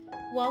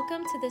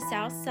Welcome to the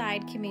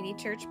Southside Community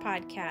Church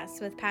Podcast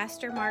with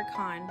Pastor Mark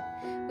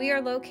Hahn. We are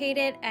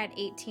located at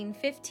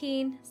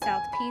 1815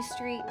 South P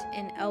Street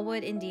in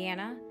Elwood,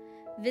 Indiana.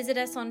 Visit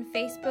us on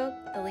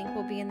Facebook. The link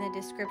will be in the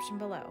description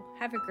below.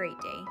 Have a great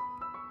day.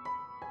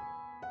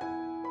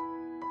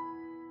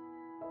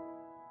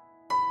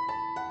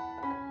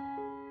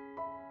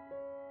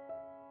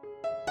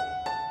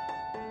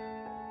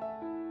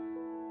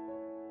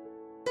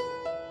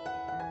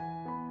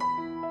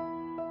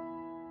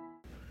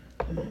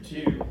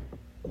 To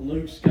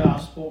Luke's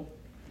Gospel,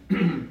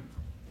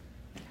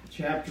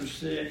 chapter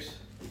 6,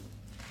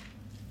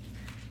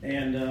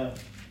 and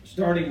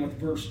starting with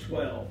verse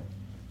 12.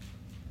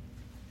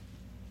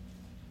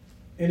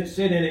 And it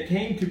said, "And it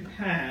came to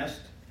pass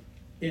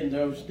in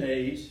those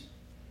days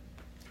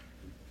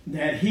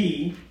that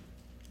he,"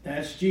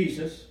 that's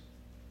Jesus,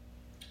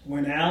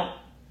 "went out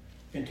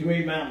into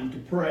a mountain to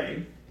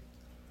pray."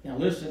 Now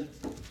listen,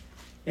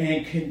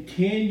 "and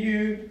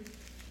continued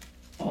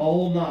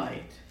all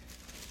night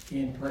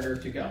in prayer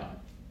to God.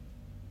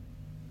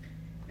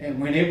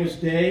 And when it was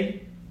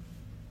day,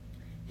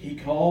 he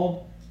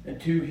called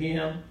unto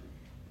him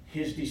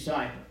his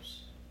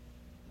disciples."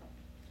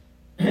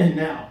 And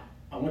now,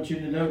 I want you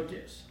to note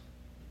this.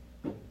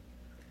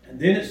 And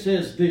then it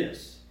says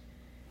this,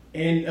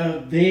 "And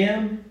of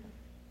them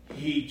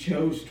he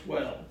chose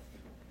 12,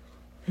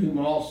 whom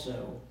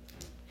also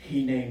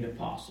he named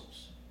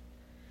apostles.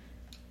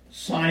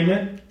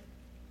 Simon,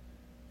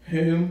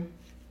 whom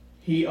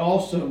he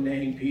also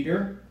named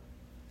Peter,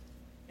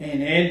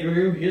 and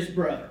Andrew his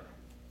brother,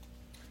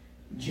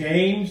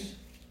 James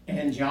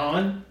and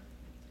John,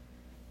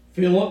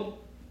 Philip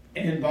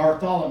and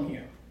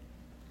Bartholomew,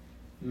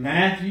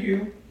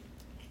 Matthew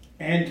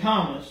and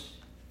Thomas,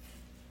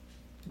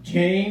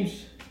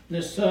 James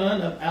the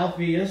son of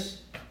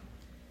Alphaeus,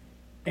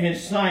 and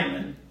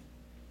Simon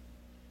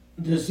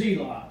the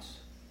Zealots,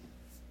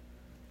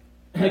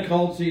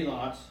 called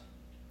Zealots,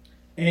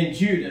 and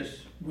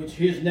Judas, which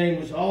his name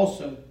was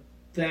also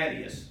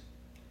Thaddeus,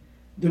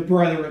 the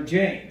brother of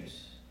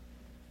James,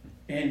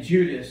 and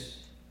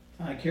Judas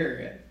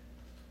Iscariot,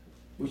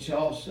 which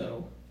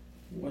also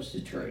was the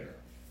traitor."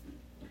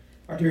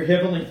 Our dear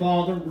Heavenly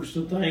Father, we're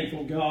so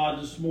thankful,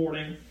 God, this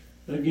morning,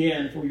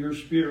 again, for your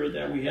Spirit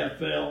that we have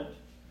felt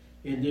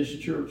in this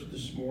church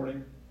this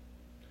morning.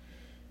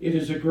 It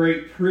is a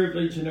great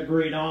privilege and a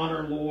great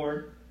honor,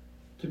 Lord,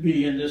 to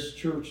be in this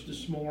church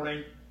this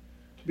morning,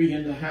 to be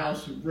in the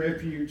house of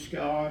refuge,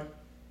 God.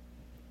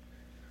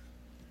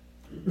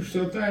 We're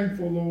so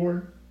thankful,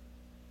 Lord,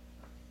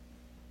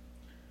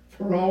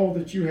 for all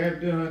that you have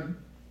done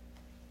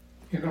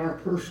in our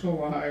personal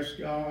lives,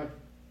 God.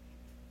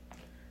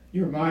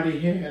 Your mighty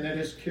hand that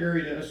has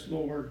carried us,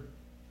 Lord,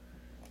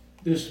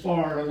 this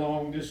far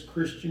along this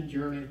Christian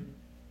journey.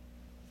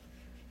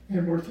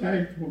 And we're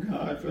thankful,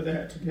 God, for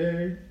that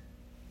today.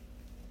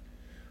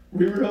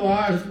 We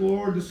realize,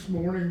 Lord, this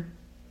morning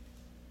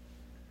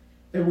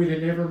that we'd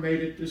have never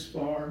made it this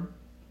far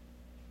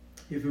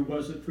if it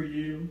wasn't for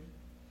you.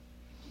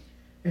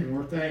 And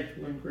we're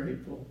thankful and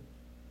grateful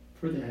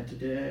for that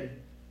today.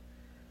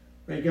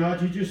 May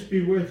God, you just be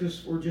with us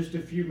for just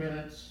a few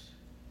minutes.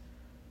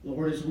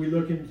 Lord, as we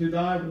look into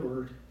thy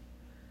word,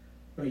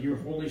 may your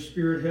Holy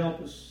Spirit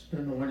help us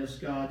and anoint us,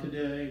 God,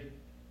 today,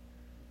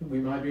 that we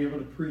might be able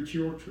to preach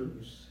your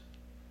truths.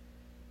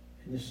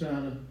 In the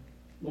Son of,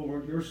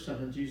 Lord, your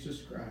Son,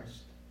 Jesus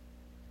Christ.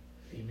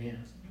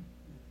 Amen.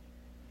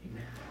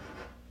 Amen.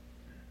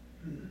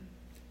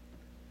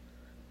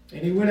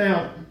 And he went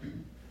out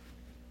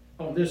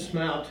on this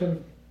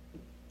mountain,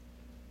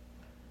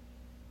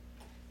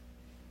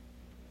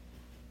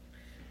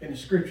 and the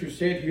scripture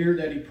said here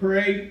that he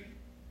prayed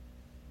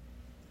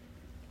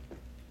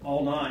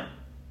all night.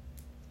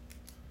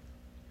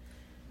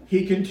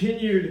 He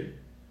continued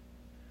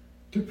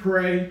to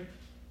pray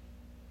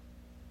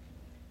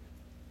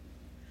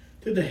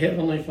to the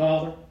Heavenly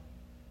Father,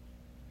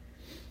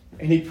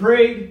 and he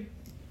prayed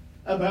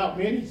about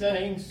many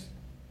things,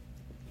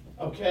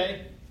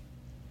 okay?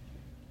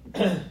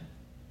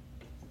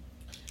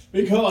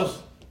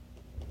 Because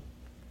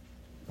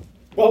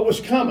what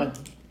was coming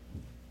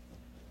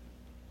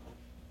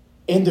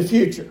in the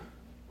future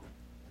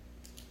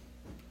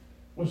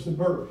was the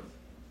birth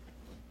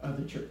of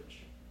the church.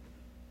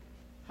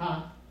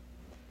 Huh?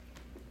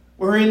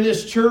 We're in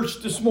this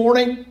church this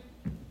morning,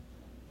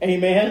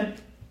 amen,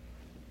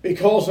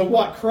 because of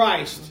what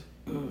Christ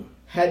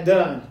had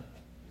done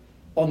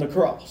on the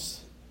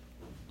cross.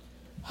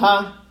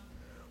 Huh?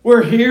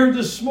 We're here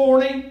this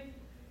morning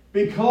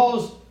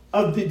because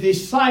of the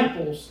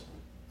disciples'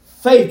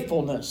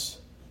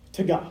 faithfulness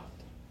to God.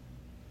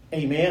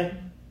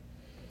 Amen.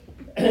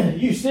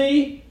 You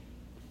see,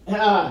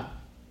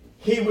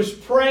 he was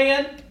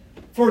praying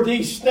for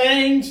these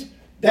things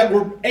that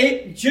were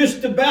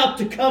just about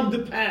to come to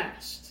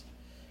pass.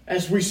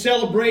 As we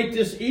celebrate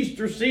this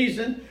Easter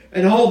season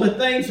and all the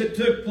things that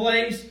took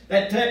place,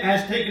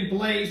 has taken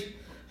place,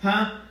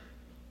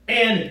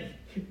 and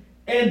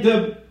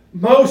the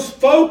most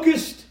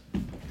focused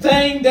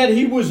thing that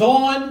he was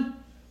on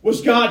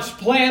was God's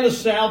plan of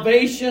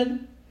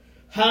salvation,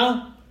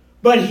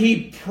 but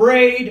he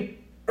prayed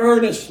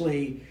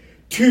earnestly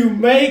to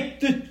make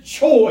the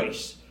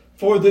choice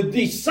for the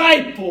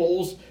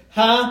disciples,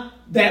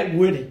 that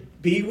would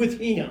be with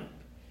him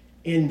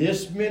in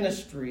this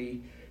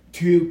ministry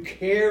to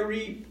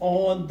carry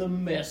on the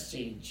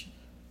message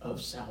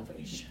of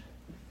salvation.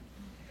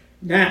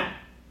 Now,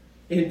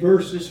 in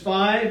verses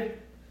 5,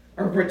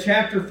 or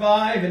chapter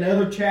 5 and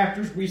other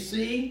chapters, we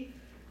see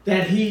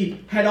that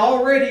he had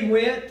already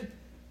went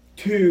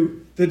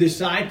to the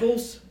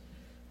disciples,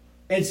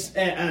 and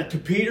to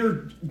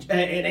Peter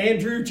and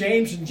Andrew,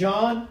 James and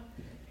John,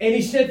 and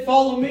he said,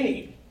 "Follow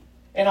me,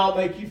 and I'll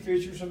make you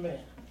fishers of men."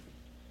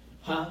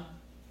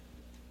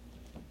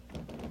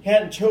 He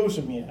hadn't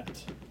chosen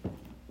yet.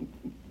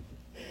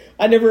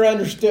 I never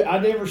understood. I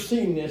never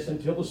seen this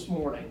until this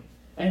morning,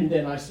 and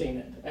then I seen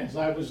it as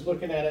I was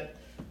looking at it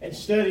and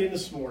studying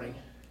this morning.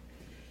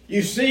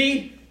 You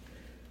see,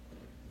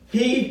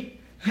 he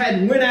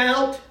had went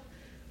out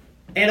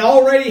and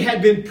already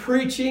had been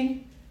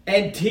preaching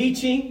and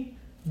teaching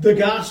the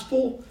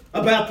gospel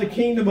about the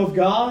kingdom of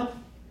God.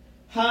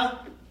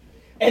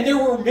 And there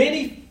were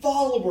many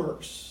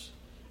followers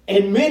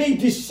and many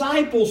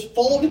disciples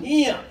followed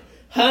him.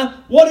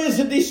 What is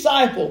a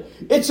disciple?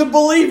 It's a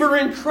believer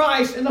in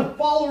Christ and a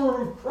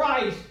follower of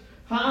Christ.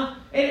 And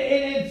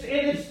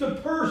it's the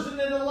person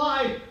in the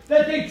life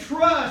that they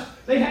trust.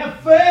 They have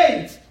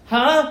faith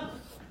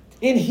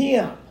in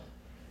him.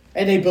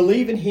 And they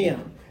believe in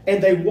him.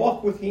 And they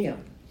walk with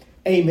him.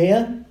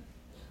 Amen?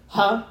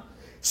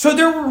 So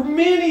there were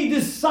many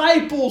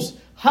disciples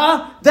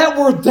that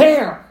were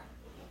there.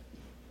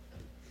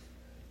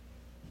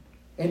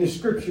 And the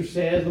scripture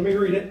says, let me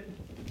read it.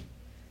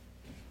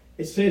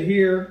 It said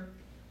here,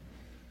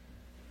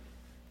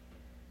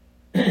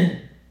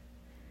 and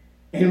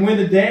when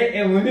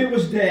it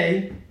was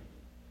day,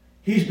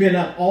 he's been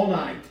up all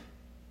night.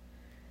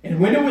 And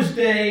when it was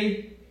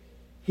day,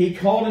 he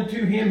called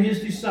unto him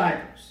his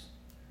disciples.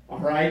 All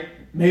right,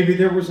 maybe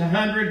there was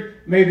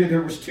 100, maybe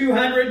there was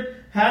 200.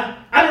 I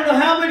don't know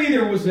how many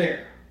there was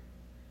there.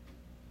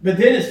 But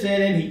then it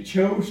said, and he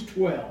chose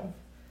 12.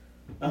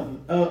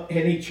 And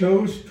he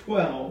chose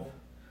 12,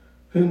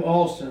 whom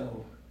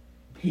also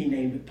he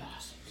named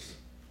apostles.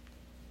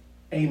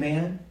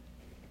 Amen.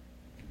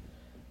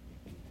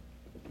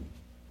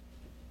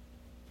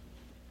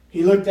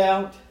 He looked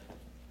out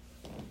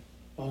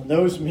on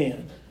those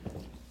men.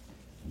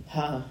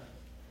 But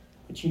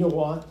you know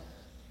what?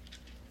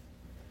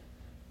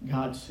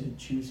 God said,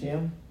 choose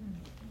him,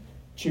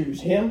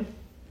 choose him,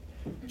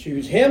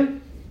 choose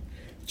him,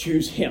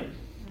 choose him.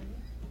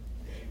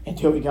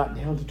 Until we got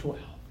down to 12.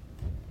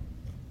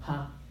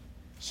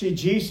 See,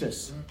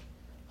 Jesus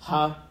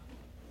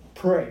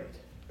prayed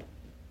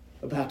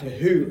about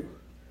who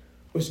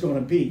was going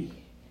to be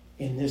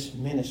in this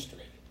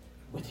ministry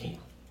with him.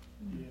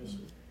 Yes.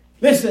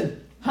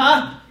 Listen,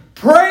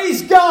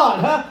 praise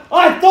God.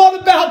 I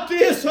thought about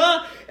this,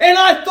 and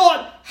I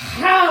thought,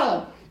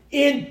 how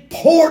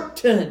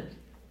important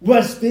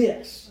was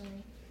this?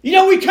 You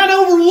know, we kind of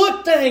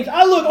overlook things.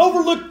 I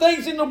overlook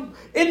things in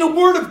the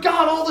Word of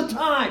God all the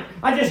time.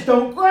 I just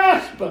don't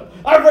grasp them.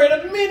 I've read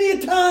it many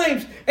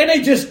times, and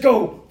they just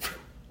go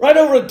right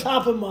over the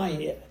top of my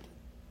head.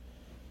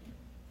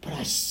 But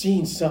I've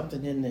seen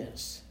something in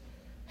this.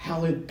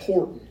 How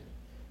important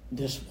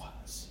this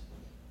was.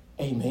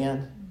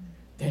 Amen.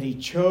 That he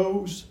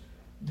chose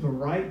the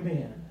right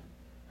man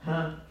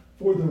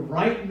for the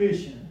right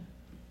mission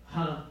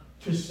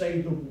to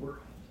save the world.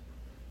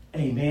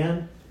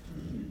 Amen.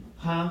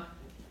 Out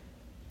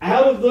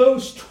of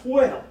those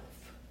 12,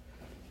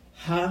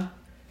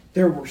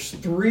 there were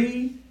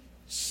 3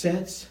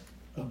 sets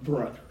of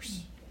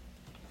brothers.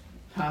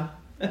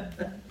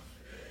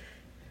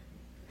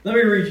 Let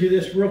me read you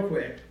this real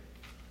quick.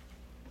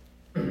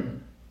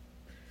 And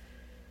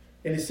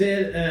it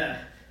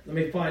said, let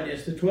me find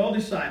this. The 12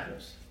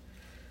 disciples.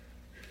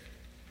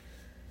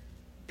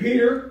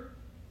 Peter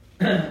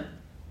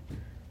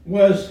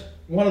was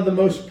one of the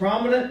most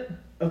prominent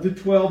of the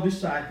 12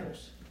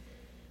 disciples.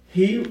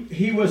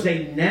 He was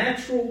a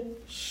natural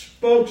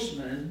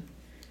spokesman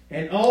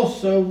and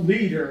also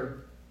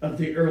leader of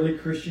the early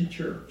Christian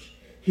church.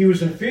 He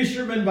was a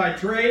fisherman by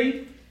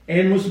trade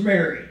and was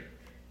married.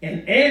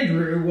 And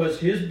Andrew was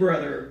his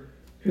brother,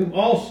 whom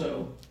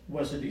also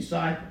was a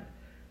disciple.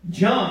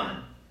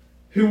 John,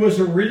 who was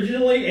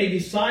originally a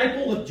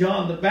disciple of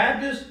John the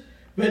Baptist,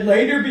 but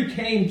later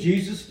became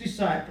Jesus'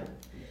 disciple.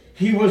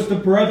 He was the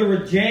brother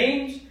of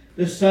James,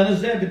 the son of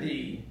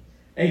Zebedee,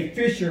 a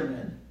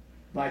fisherman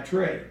by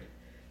trade.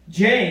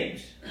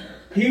 James,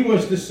 he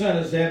was the son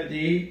of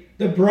Zebedee,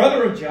 the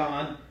brother of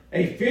John,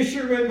 a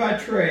fisherman by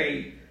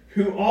trade,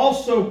 who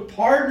also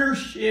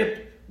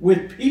partnershiped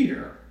with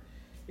Peter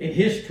in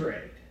his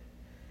trade.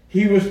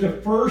 He was the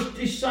first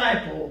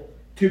disciple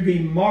to be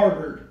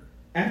martyred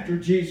after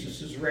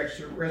Jesus'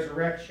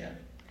 resurrection.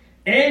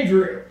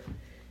 Andrew,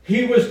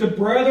 he was the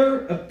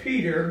brother of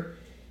Peter.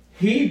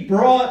 He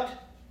brought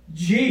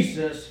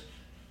Jesus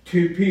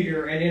to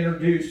Peter and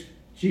introduced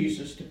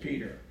Jesus to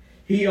Peter.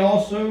 He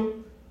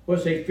also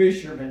was a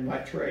fisherman by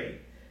trade.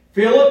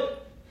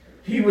 Philip,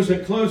 he was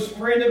a close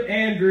friend of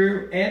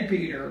Andrew and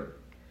Peter,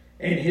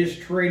 and his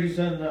trade is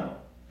unknown.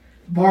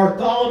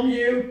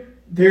 Bartholomew,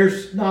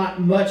 there's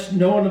not much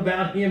known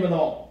about him at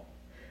all.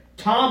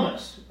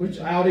 Thomas, which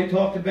I already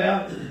talked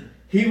about,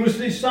 he was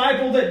the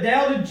disciple that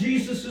doubted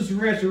Jesus'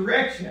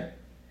 resurrection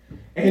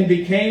and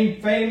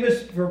became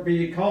famous for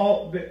being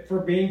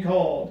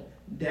called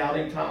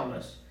Doubting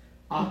Thomas.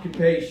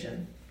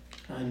 Occupation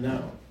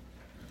unknown.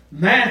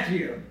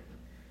 Matthew,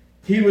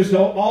 he was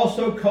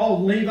also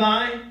called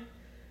Levi.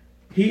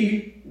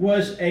 He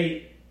was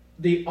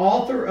the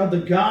author of the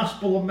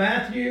Gospel of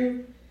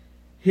Matthew.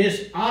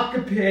 His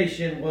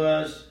occupation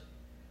was,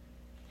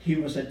 he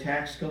was a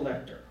tax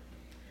collector.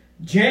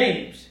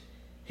 James,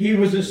 he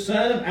was the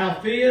son of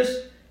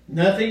Alphaeus.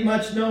 Nothing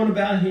much known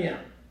about him.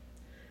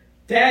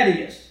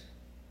 Thaddeus,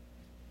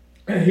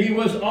 he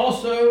was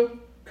also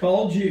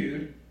called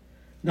Jude.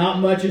 Not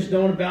much is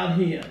known about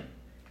him.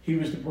 He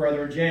was the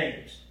brother of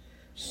James.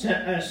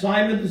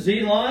 Simon the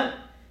Zealot,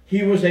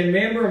 he was a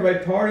member of a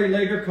party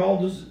later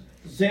called the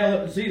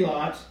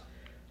Zealots.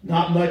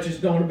 Not much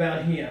is known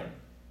about him.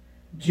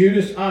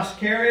 Judas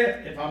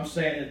Iscariot, if I'm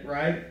saying it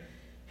right,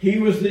 he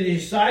was the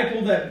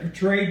disciple that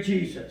betrayed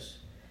Jesus.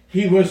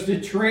 He was the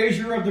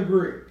treasurer of the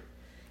group.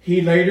 He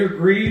later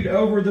grieved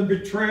over the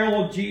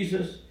betrayal of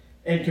Jesus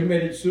and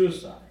committed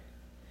suicide.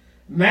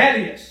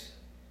 Matthias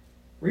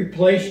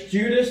replaced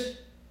Judas.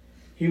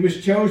 He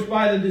was chosen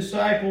by the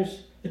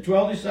disciples, the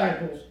 12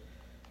 disciples,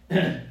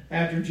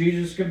 after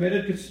Judas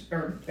committed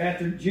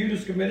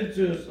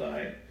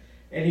suicide,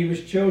 and he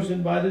was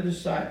chosen by the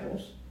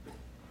disciples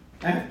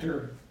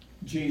after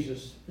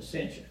Jesus'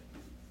 ascension.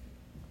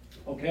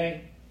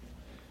 Okay?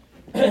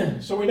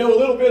 So we know a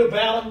little bit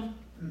about him.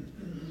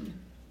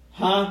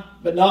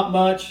 But not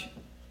much.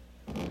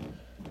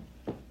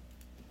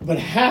 But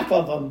half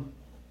of them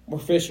were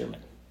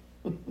fishermen.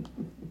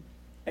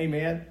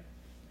 Amen.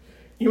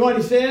 You know what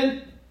he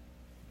said?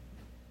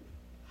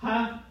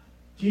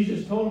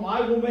 Jesus told him,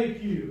 I will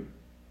make you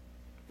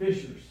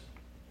fishers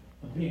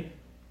of men.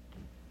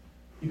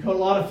 You caught a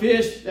lot of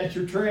fish, that's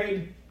your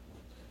trade.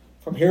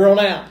 From here on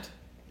out,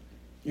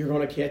 you're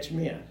going to catch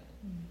men.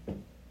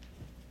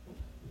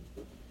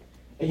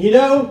 And you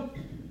know,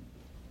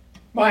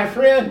 my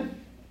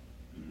friend,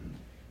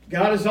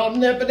 God is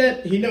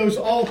omnipotent. He knows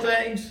all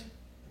things.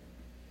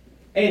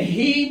 And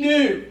he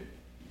knew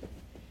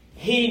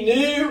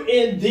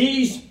in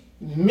these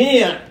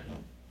men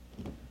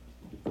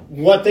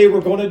what they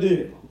were going to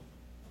do.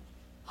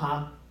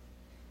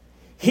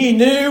 He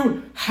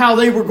knew how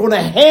they were going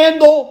to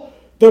handle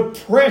the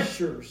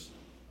pressures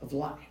of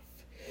life.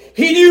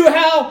 He knew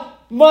how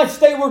much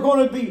they were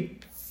going to be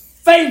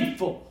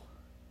faithful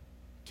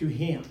to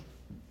him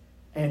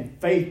and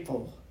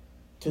faithful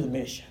to the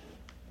mission.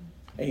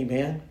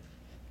 Amen.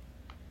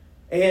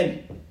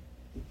 And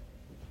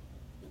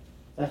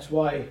that's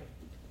why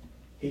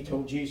he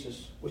told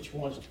Jesus which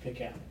ones to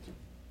pick out.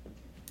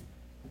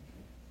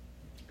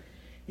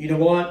 You know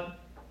what?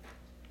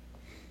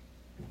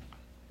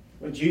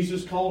 When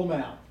Jesus called them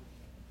out,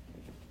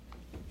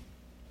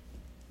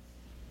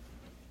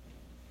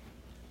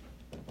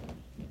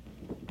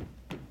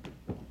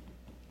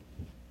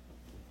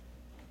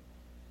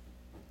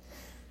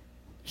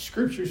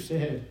 Scripture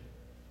said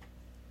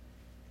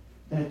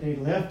that they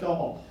left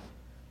all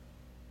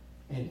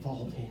and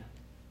followed him.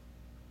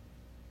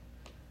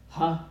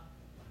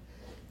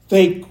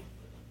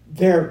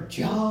 Their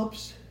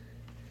jobs,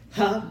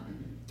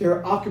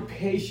 their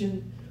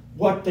occupation,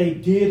 what they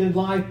did in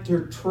life,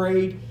 their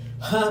trade,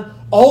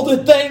 all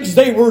the things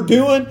they were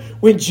doing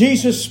when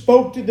Jesus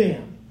spoke to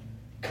them.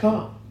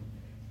 Come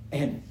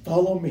and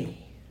follow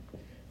me.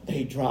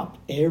 They dropped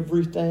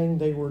everything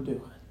they were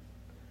doing.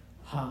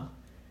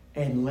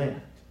 And left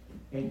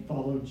and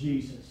followed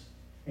Jesus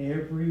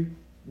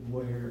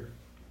everywhere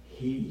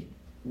he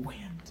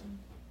went.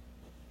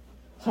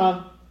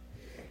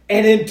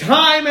 And in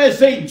time as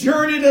they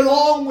journeyed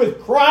along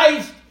with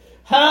Christ,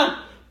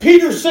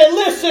 Peter said,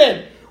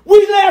 listen,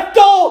 we left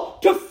all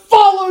to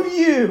follow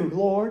you,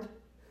 Lord.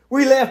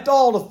 We left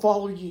all to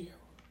follow you.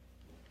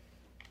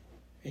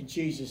 And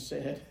Jesus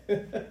said,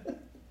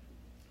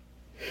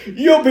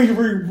 you'll be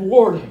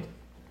rewarded,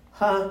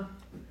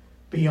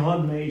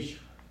 beyond measure.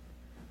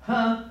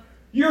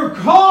 Your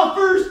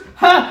coffers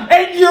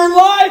and your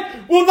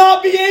life will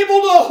not be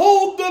able to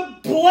hold the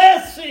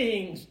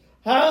blessings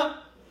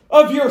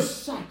of your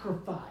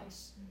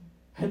sacrifice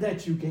and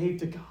that you gave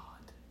to God.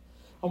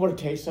 I want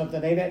to tell you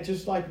something. Ain't that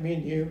just like me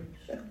and you?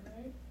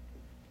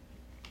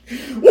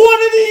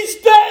 One of these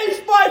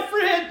days, my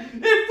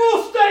friend, if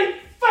we'll stay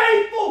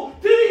faithful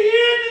to the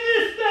end of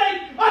this thing,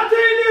 I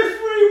tell you, there's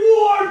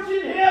rewards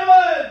in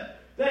heaven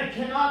that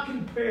cannot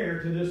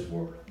compare to this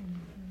world.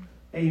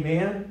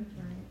 Amen.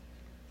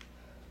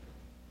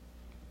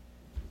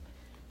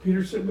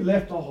 Peter said, we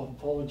left all and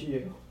followed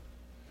you.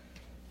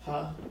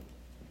 I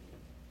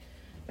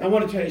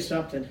want to tell you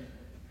something,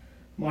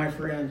 my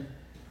friend.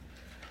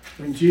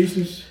 When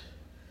Jesus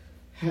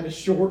had a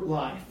short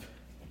life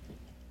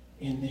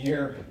in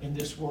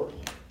this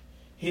world,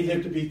 He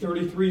lived to be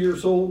 33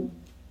 years old.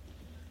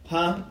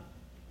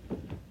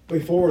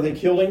 Before they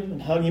killed him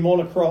and hung him on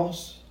a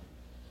cross.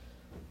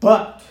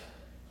 But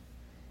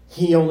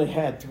he only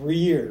had 3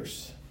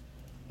 years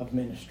of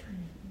ministry.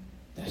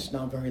 That's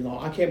not very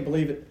long. I can't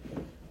believe it.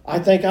 I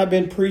think I've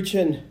been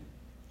preaching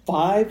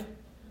 4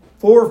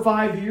 or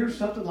 5 years,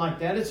 something like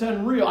that. It's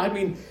unreal. I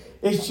mean,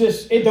 it's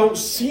just, it don't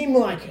seem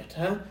like it,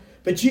 huh?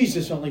 But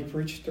Jesus only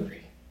preached 3.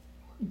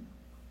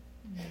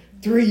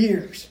 3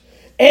 years.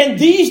 And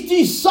these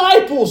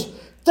disciples,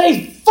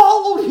 they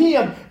followed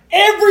him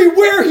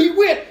everywhere he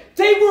went.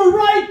 They were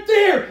right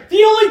there.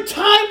 The only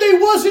time they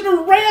wasn't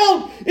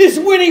around is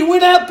when he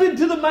went up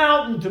into the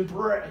mountain to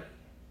pray.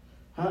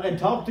 And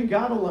talk to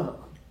God alone.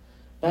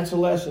 That's a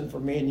lesson for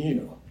me and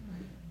you.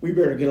 We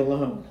better get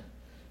alone.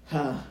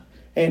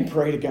 And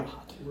pray to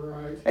God.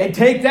 Right. And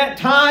take that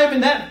time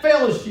and that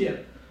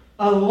fellowship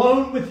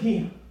alone with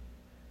him.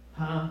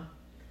 I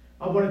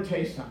want to tell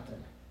you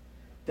something.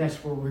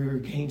 That's where we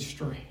regain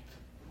strength.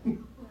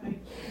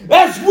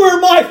 That's where,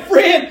 my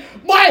friend,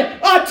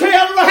 I tell you,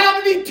 I don't know how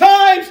many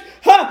times,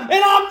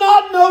 and I'm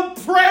not no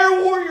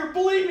prayer warrior,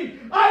 believe me.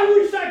 I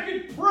wish I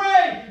could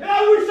pray, and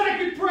I wish I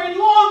could pray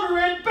longer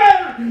and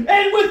better,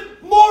 and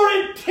with more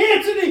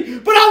intensity.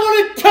 But I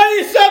want to tell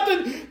you something.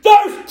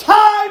 There's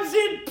times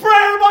in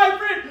prayer, my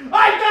friend,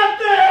 I got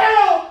the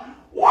help,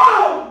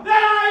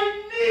 that I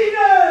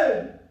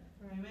needed.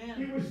 Amen.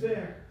 He was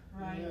there.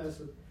 Right.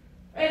 Yes.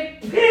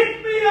 And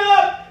picked me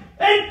up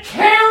and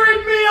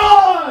carried me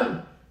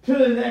on to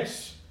the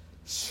next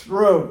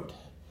road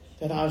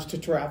that I was to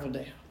travel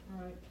down.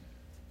 Right.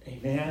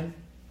 Amen.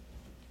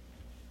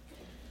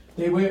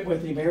 They went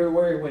with him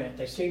everywhere he went.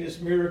 They seen his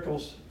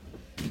miracles.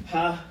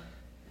 Yes,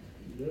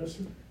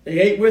 sir. They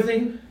ate with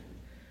him.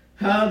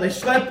 They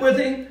slept with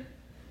him.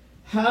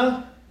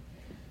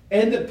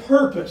 And the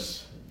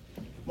purpose,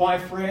 my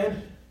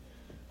friend,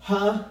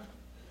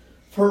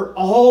 for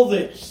all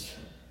this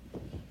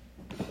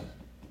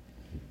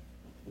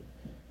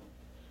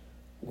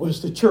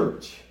was the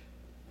church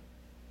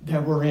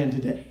that we're in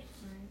today.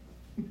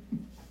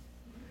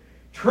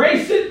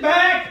 Trace it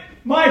back,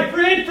 my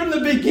friend, from the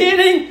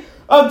beginning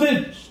of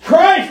the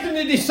Christ and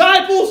the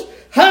disciples,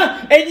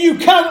 and you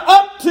come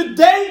up to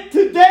date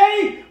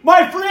today,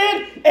 my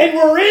friend, and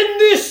we're in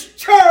this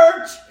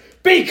church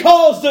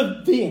because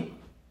of them.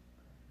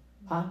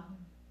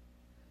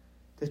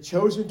 The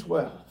chosen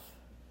 12.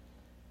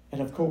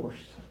 And of course,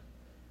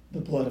 the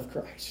blood of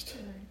Christ.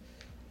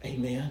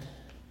 Amen.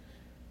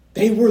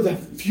 They were the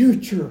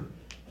future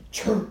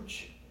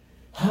church.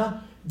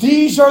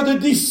 These are the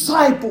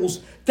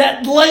disciples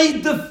that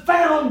laid the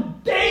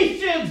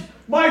foundations,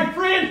 my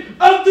friend,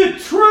 of the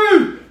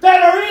truth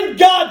that are in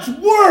God's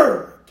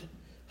Word.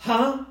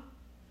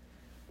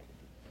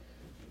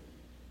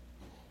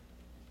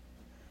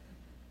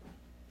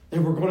 They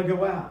were going to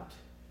go out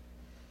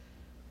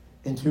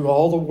into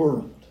all the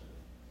world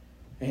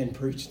and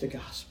preach the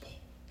gospel.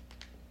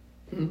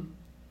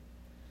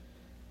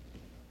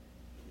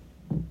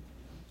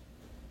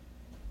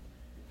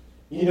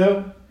 You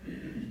know,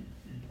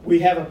 we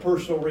have a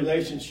personal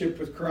relationship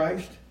with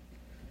Christ,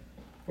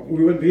 or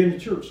we wouldn't be in the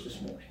church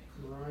this morning.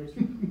 Right.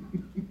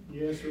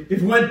 Yes, sir.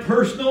 If it wasn't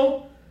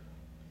personal,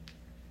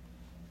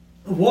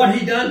 of what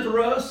He done for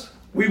us,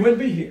 we wouldn't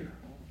be here.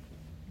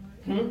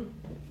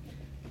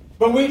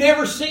 But we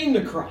never seen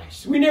the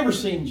Christ. We never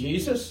seen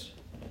Jesus.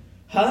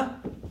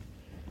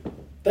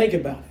 Think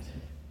about it.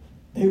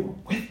 They were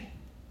with Him.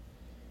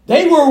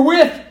 They were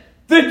with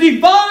the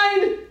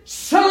divine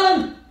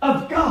Son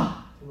of God.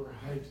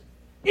 Right.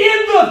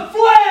 In the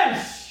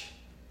flesh.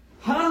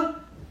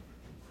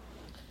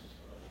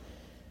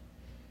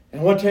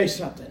 And I want to tell you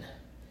something.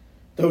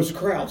 Those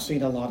crowds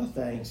seen a lot of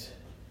things.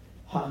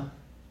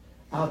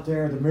 Out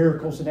there, the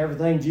miracles and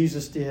everything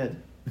Jesus did.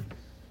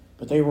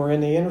 But they were in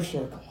the inner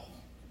circle.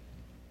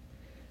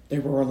 They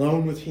were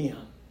alone with Him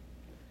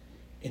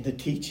in the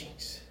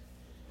teachings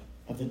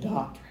of the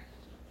doctrine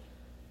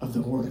of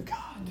the Word of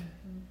God.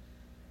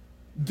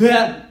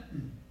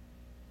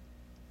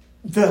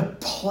 The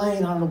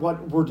plain, I don't know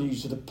what word to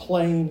use, the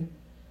plain,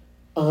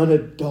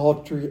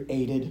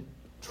 unadulterated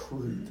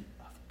truth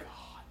of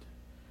God.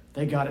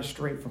 They got it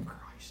straight from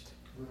Christ.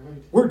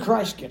 Right. Where'd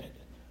Christ get it?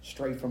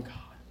 Straight from God.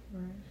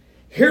 Right.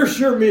 Here's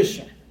your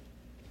mission.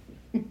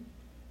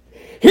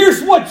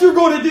 Here's what you're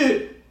going to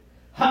do.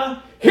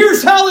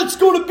 Here's how it's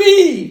going to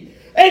be.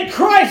 And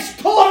Christ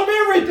taught them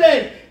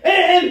everything.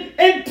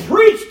 And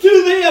preached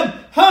to them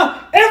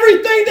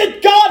everything that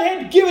God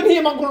had given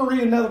Him. I'm going to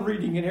read another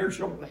reading in here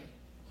shortly.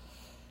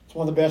 It's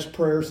one of the best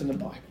prayers in the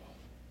Bible.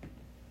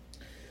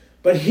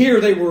 But here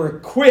they were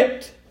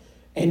equipped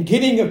and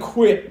getting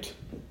equipped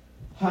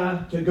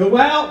to go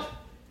out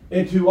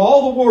into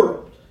all the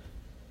world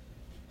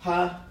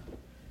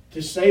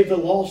to save the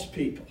lost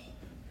people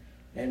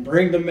and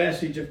bring the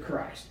message of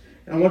Christ.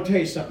 And I want to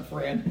tell you something,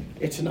 friend.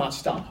 It's not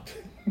stopped.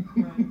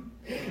 Right.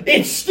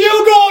 It's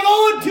still going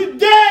on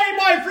today,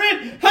 my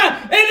friend.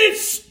 And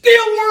it's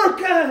still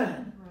working.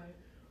 Right.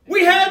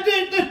 We had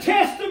the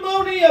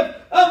testimony of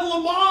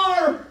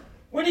Lamar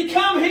when he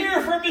come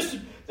here from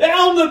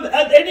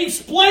and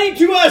explained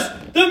to us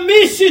the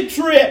mission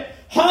trip.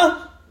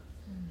 Huh?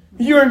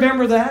 You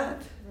remember that?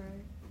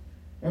 Right.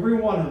 Every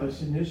one of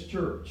us in this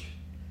church,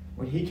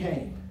 when he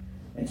came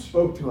and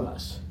spoke to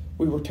us,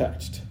 we were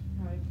touched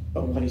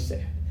by what he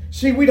said.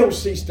 See, we don't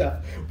see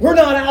stuff. We're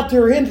not out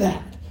there in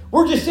that.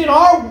 We're just in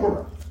our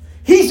world.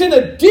 He's in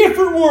a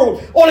different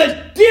world, on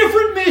a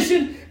different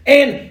mission,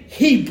 and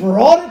he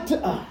brought it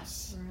to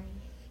us. Right.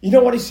 You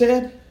know what he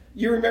said?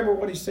 You remember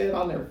what he said?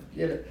 I'll never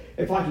forget it.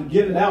 If I can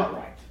get it out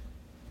right.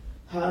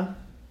 Huh?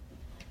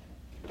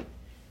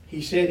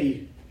 He said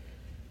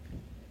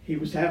he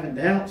was having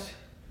doubts.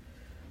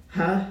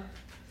 Huh?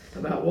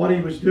 About what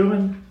he was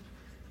doing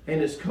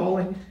and his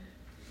calling.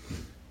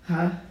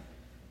 Huh?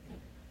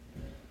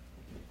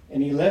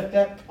 And he left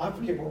that, I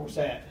forget where it was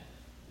at.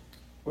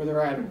 Where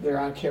they're at there,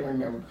 I can't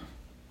remember.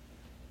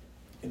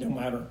 It don't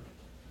matter.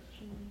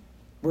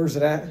 Where's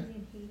it at?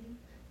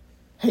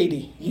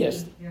 Haiti,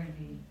 yes. You're in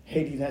Haiti.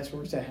 Haiti, that's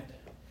where it's at.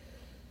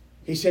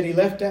 He said he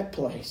left that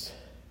place.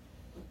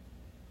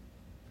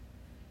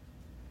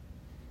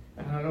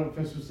 And I don't know if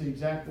this was the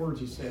exact words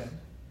he said,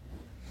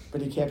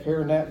 but he kept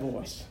hearing that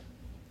voice.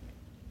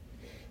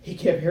 He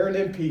kept hearing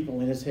them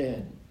people in his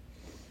head,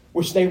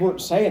 which they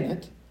weren't saying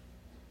it.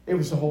 It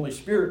was the Holy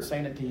Spirit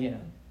saying it to him.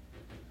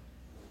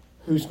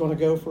 Who's going to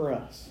go for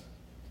us?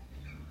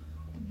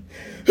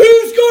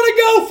 Who's going to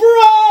go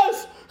for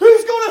us?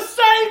 Who's going to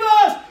save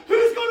us?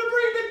 Who's going to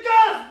bring the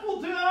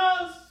gospel to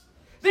us?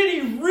 Then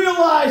he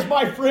realized,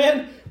 my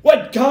friend,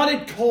 what God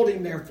had called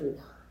him there for.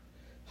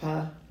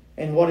 Huh?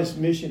 And what his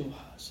mission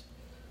was.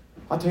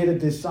 I'll tell you, the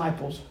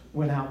disciples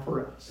went out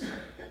for us.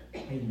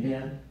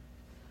 Amen.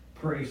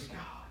 Praise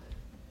God.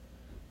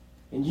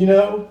 And you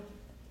know,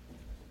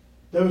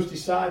 those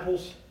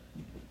disciples,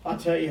 I'll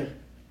tell you,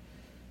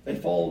 they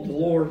followed the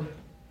Lord.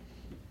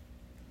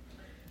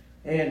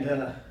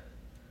 And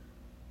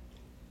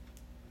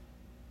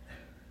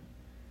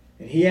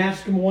he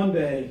asked them one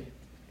day,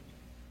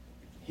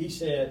 he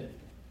said,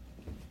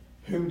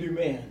 "Whom do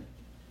men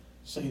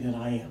say that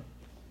I am?"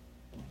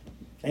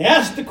 He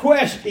asked the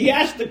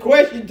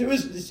question to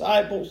his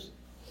disciples.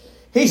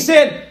 He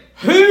said,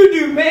 "Who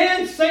do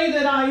men say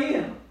that I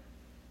am?"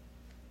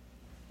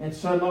 And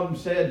some of them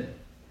said,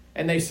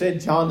 and they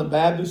said, John the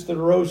Baptist that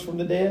arose from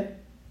the dead,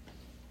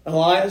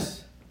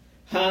 Elias,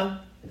 huh?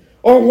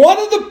 Or one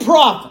of the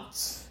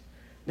prophets.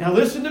 Now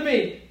listen to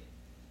me.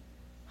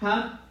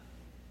 Huh?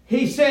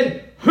 He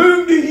said,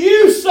 "Whom do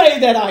you say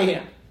that I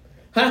am?"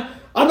 Huh?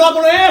 I'm not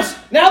going to ask.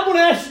 Now I'm going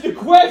to ask you the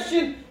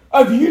question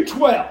of you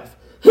 12.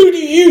 Who do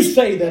you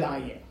say that I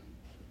am?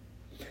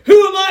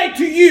 Who am I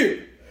to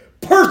you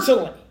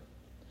personally?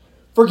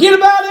 Forget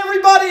about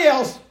everybody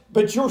else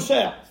but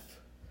yourself.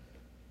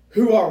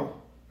 Who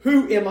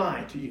am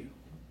I to you?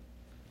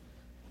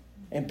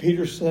 And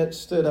Peter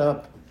stood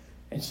up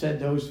and said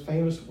those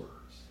famous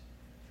words.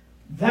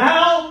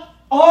 "Thou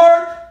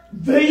art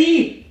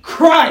the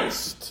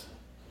Christ,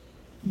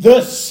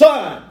 the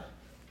Son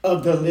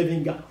of the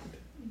living God."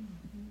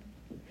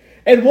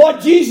 And what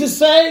did Jesus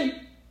say?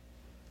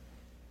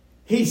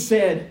 He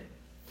said,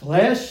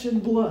 "Flesh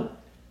and blood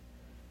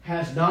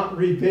has not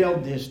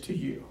revealed this to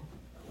you,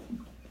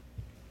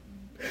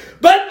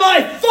 but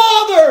my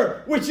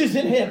Father which is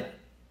in heaven."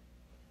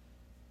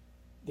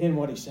 Then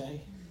what did he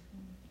say?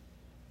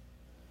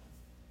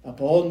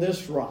 "Upon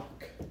this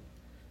rock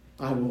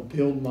I will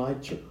build my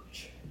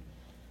church,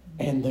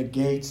 and the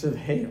gates of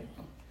hell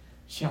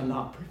shall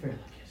not prevail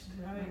against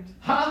it." Right.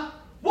 Huh?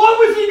 What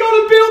was he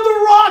going to build the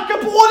rock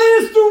upon? What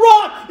is the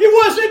rock? It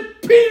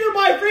wasn't Peter,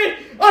 my friend.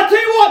 I'll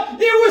tell you what,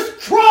 it was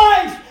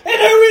Christ.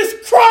 And who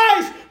is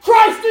Christ?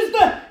 Christ is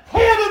the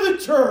head of the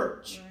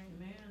church.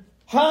 Amen.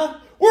 Huh?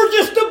 We're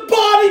just the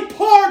body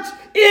parts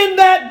in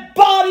that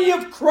body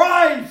of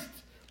Christ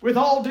with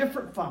all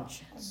different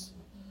functions.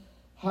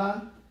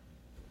 Huh?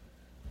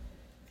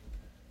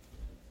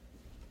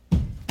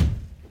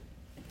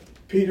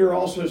 Peter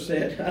also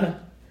said,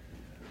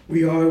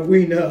 we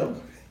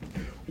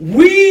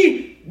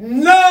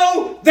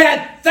know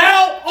that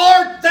thou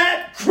art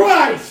that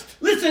Christ.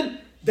 Listen,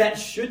 that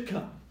should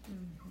come.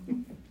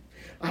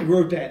 I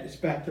wrote that. It's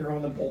back there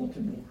on the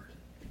bulletin board.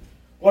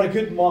 What a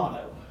good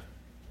motto.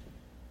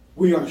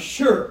 We are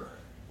sure,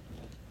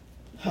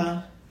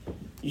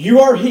 you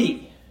are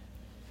he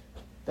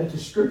that the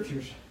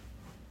scriptures,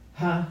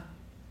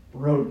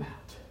 wrote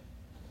about.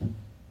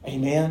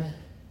 Amen.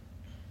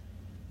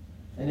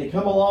 And they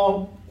come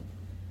along,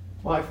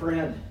 my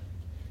friend,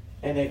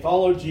 and they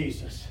follow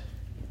Jesus.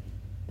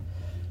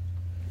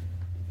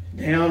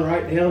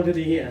 Right down to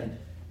the end.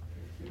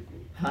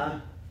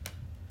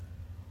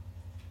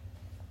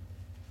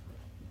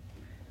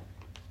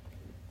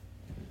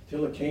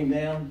 Till it came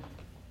down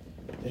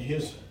to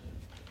his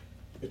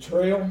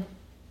betrayal,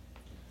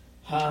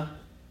 and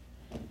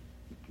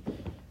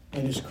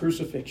his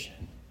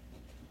crucifixion.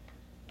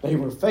 They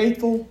were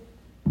faithful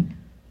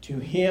to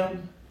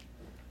him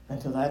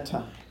until that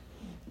time.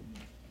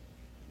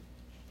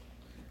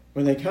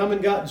 When they come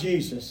and got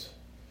Jesus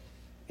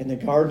in the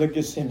Garden of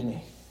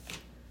Gethsemane,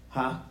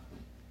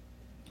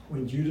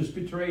 when Judas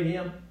betrayed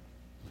him,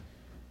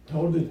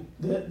 told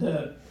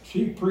the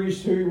chief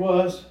priest who he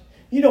was.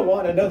 You know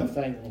what? Another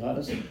thing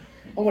was, I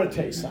want to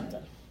tell you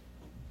something.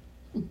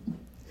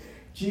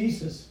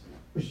 Jesus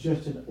was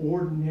just an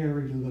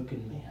ordinary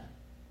looking man.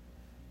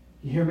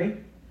 You hear me?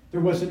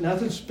 There wasn't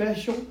nothing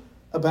special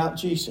about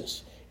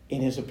Jesus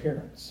in his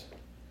appearance.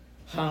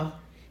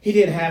 He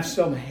didn't have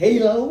some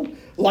halo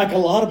like a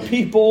lot of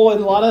people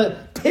and a lot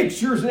of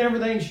pictures and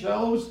everything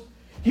shows.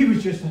 He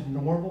was just a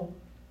normal,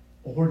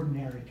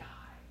 ordinary guy.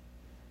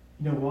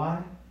 You know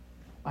why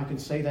I can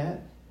say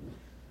that?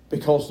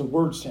 Because the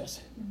Word says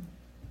it.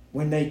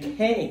 When they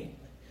came,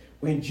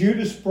 when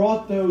Judas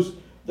brought those,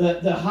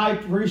 the high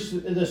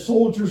priest, the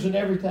soldiers and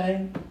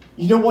everything,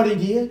 you know what he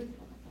did?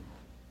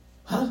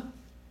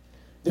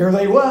 There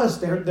they was.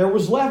 There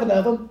was 11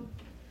 of them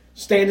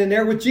standing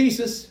there with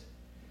Jesus.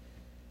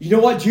 You know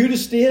what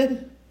Judas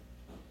did?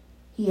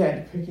 He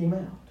had to pick him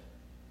out.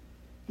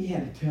 He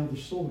had to tell the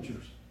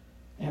soldiers,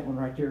 that one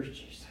right there is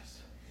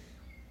Jesus.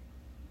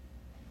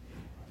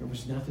 There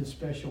was nothing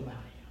special about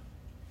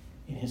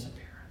him in his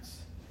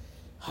appearance.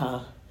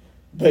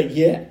 But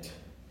yet,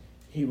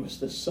 he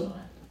was the Son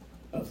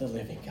of the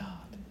living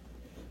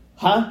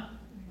God.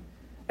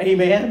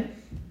 Amen?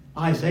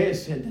 Isaiah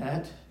said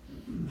that.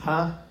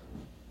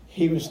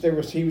 He was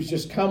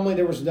just comely.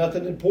 There was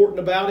nothing important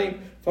about him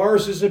as far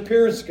as his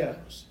appearance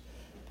goes.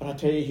 But I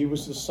tell you, he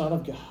was the Son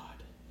of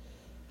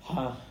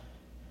God.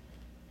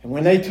 And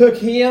when they took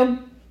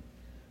him,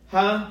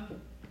 and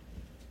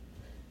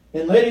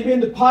led him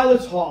into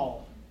Pilate's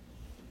hall,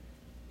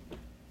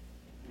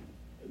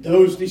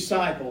 those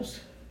disciples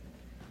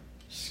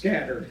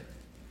scattered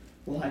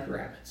like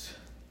rabbits.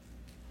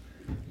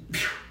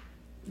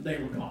 They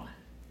were gone.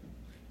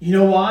 You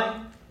know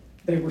why?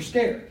 They were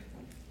scared.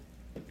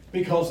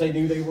 Because they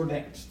knew they were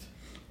next.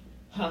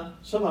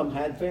 Some of them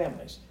had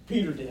families.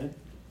 Peter did.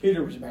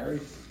 Peter was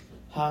married.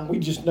 We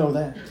just know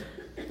that.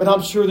 But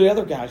I'm sure the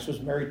other guys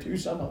was married too,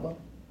 some of them.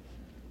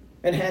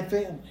 And had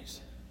families.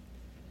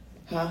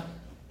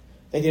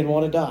 They didn't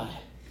want to die.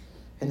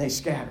 And they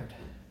scattered.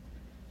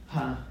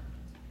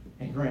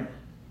 And ran.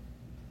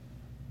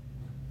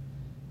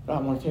 But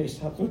I want to tell you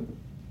something.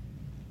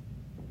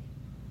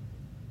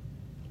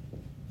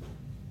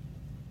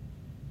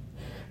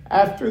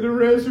 After the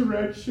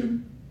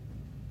resurrection,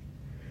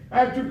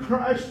 after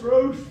Christ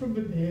rose from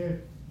the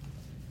dead,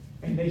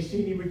 and they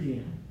seen him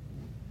again,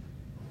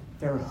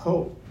 their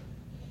hope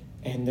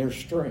and their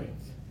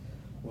strength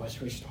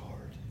was restored.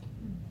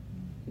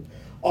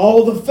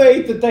 All the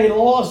faith that they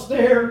lost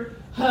there,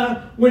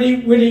 when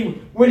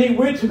he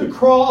went to the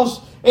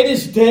cross and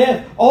his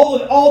death,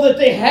 all that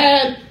they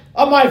had,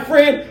 my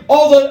friend,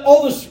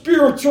 all the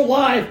spiritual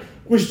life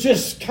was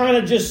just kind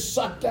of just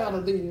sucked out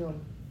of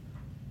them.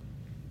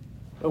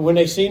 But when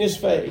they seen his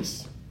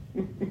face,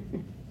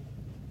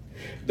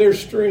 their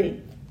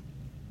strength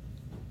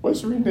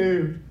was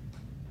renewed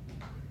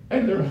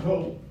and their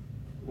hope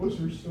was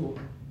restored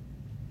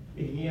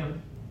in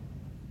him.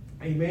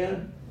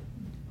 Amen.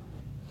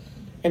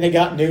 And they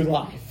got new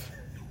life.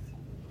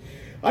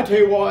 I tell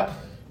you what,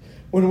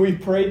 when we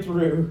prayed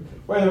through,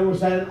 whether it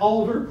was at an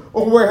altar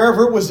or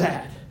wherever it was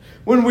at,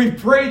 when we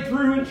prayed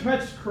through and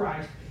touched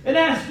Christ and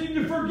asked him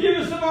to forgive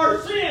us of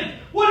our sin,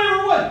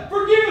 whatever it was,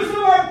 forgive us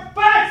of our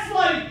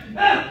backsliding,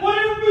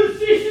 whatever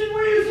position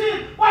we was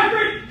in, my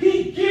friend,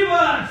 he give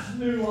us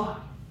new life.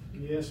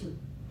 Yes,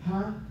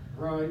 sir.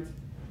 Right.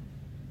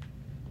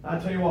 I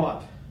tell you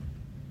what,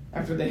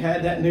 after they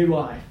had that new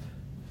life,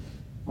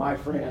 my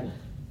friend,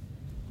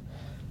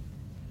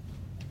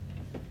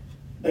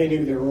 they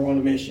knew they were on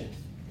a mission.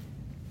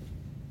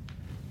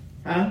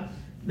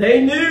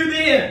 They knew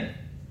then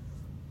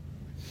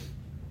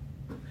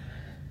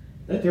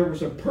that there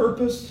was a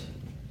purpose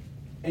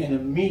and a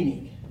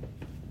meaning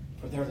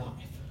for their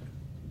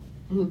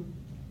life.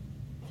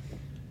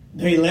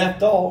 They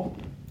left all.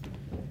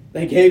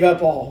 They gave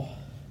up all.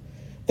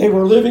 They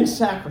were living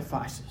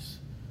sacrifices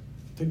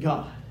to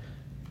God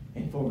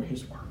and for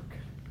his work.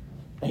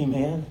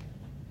 Amen.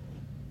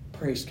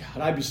 Praise God.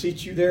 I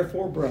beseech you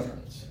therefore,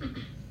 brethren,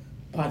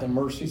 by the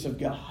mercies of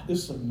God.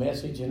 This is a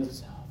message in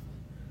itself.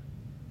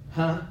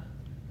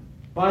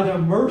 By the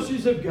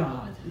mercies of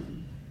God,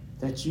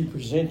 that you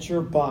present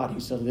your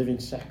bodies a living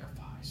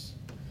sacrifice,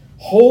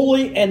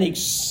 holy and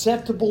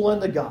acceptable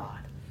unto God,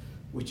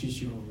 which is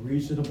your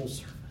reasonable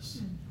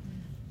service.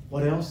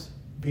 What else?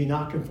 Be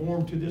not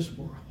conformed to this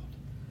world,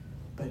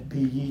 but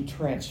be ye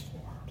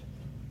transformed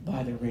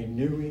by the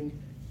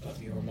renewing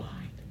of your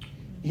mind.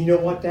 You know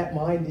what that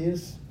mind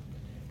is?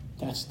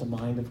 That's the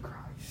mind of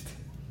Christ.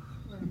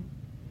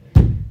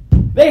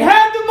 They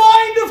had the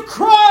mind of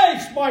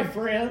Christ, my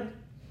friend,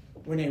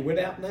 when they went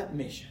out on that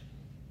mission.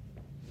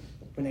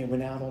 When they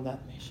went out on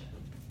that mission.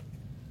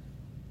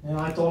 And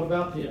I thought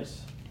about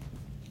this.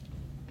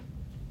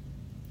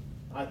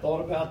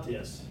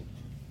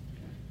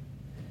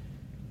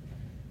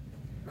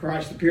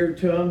 Christ appeared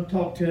to him,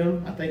 talked to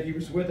him. I think he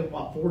was with him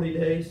about 40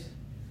 days.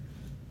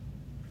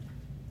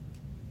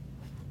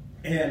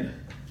 And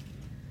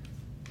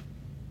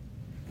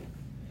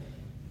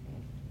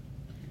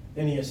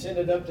then he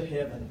ascended up to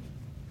heaven.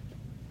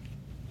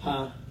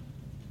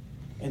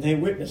 And they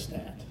witnessed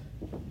that.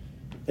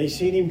 They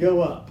seen him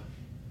go up.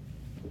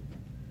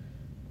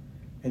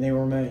 And they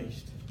were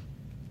amazed.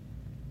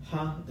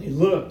 They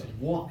looked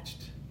and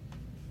watched.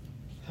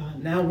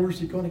 Now where's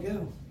he going to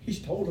go? He's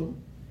told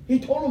them. He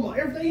told them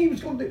everything he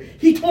was going to do.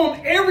 He told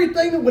them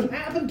everything that would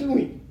happen to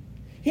him.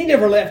 He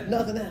never left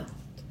nothing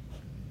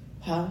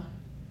out.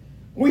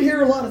 We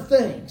hear a lot of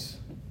things.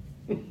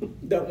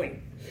 Don't we?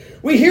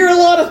 We hear a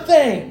lot of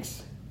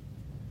things.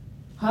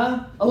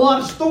 A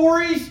lot of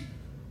stories.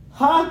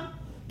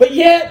 But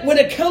yet, when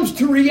it comes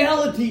to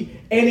reality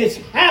and it's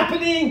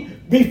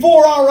happening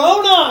before our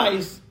own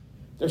eyes,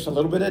 there's a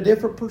little bit of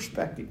different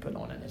perspective put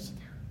on it, isn't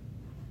there?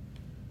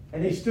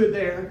 And they stood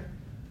there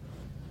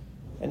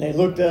and they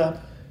looked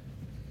up.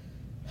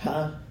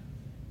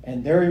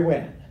 And there he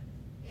went.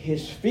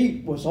 His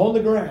feet was on the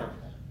ground.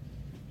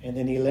 And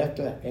then he left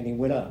up and he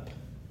went up.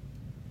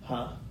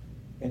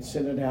 And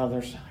sent it out of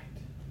their sight.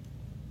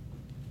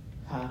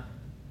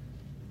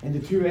 And the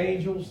two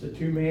angels, the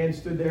two men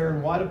stood there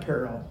in white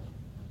apparel,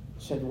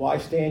 said, "Why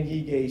stand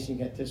ye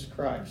gazing at this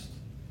Christ?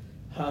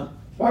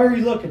 Why are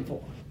you looking for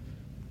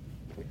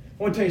him?"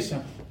 I want to tell you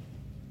something.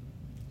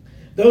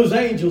 Those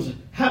angels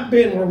have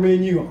been where me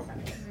and you are.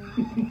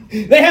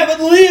 They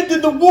haven't lived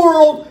in the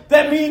world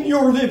that me and you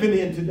are living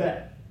in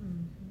today.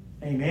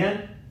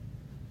 Amen?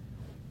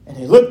 And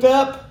he looked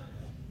up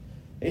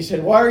and he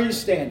said, "Why are you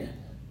standing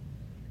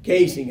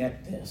gazing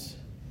at this?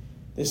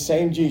 This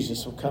same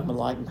Jesus will come in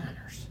like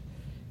manners."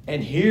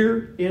 And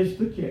here is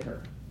the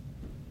kicker.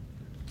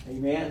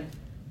 Amen?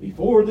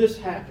 Before this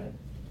happened,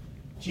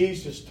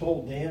 Jesus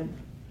told them,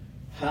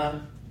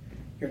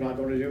 you're not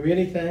going to do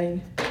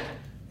anything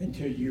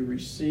until you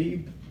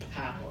receive the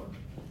power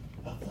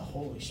of the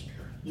Holy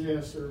Spirit.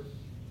 Yes, sir.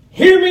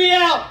 Hear me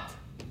out.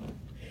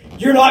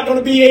 You're not going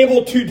to be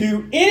able to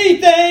do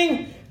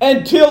anything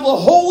until the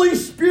Holy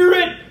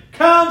Spirit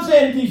comes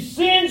and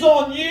descends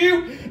on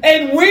you.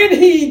 And when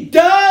He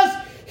does,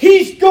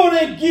 He's going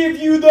to give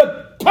you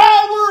the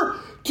power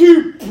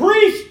to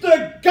preach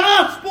the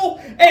gospel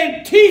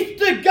and teach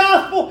the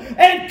gospel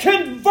and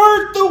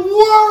convert the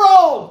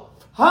world.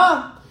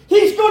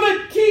 He's going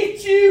to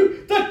teach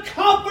you. The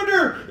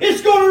Comforter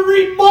is going to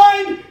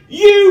remind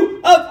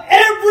you of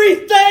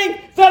everything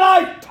that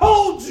I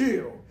told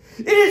you.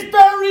 It is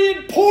very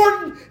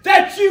important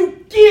that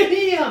you get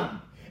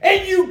Him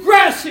and you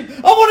grasp Him.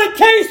 I want to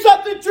tell you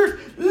something, church.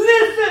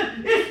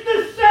 Listen, it's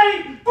the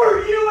same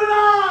for you and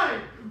I.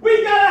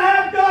 We got to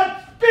have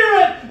God's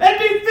Spirit and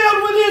be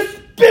filled with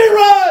His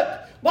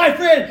Spirit, my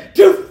friend,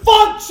 to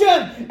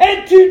function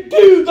and to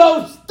do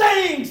those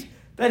things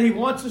that He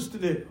wants us to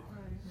do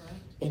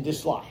in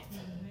this life.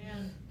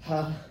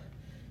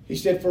 He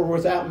said, "For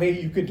without me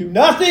you can do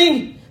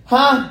nothing."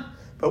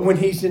 But when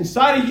He's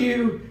inside of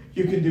you,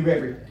 you can do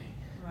everything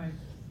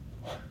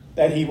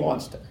that He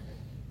wants to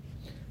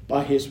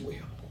by His will.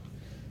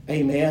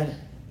 Amen.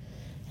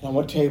 And I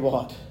want to tell you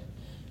what,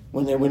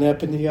 when they went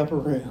up in the upper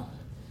room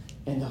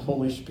and the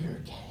Holy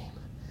Spirit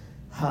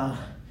came,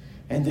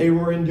 and they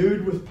were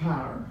endued with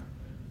power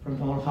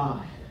from on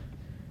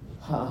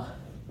high,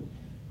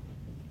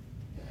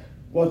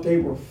 what they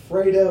were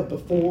afraid of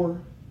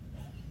before,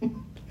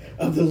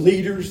 of the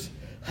leaders,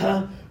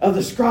 of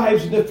the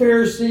scribes and the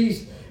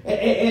Pharisees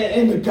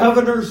and the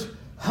governors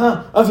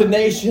of the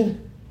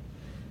nation,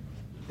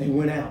 they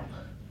went out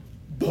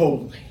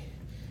boldly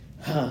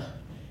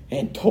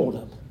and told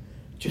them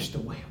just the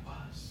way it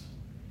was.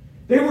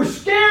 They were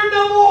scared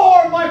no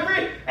more, my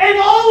friend. And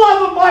all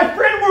of them, my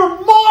friend,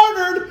 were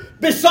martyred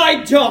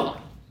beside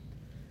John.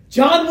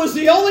 John was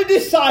the only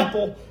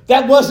disciple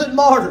that wasn't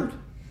martyred.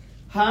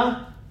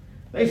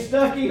 They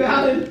stuck him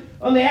out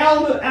on the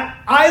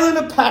island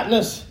of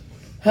Patmos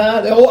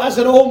as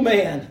an old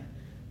man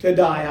to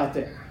die out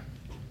there.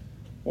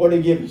 What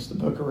did He give us? The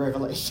book of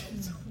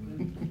Revelations.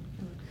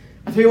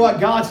 I tell you what,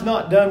 God's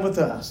not done with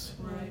us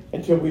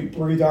until we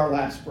breathe our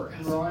last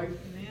breath. Right.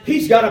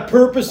 He's got a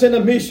purpose and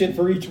a mission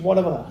for each one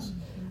of us.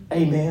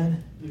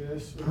 Amen.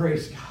 Yes, sir.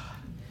 Praise God.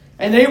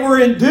 And they were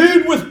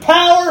endued with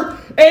power,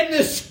 and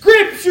the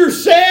Scripture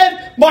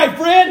said, my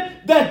friend,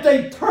 that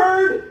they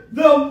turned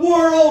the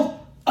world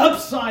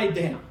upside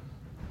down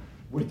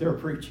with their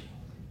preaching.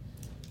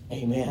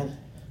 Amen.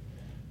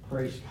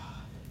 Praise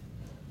God.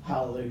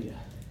 Hallelujah.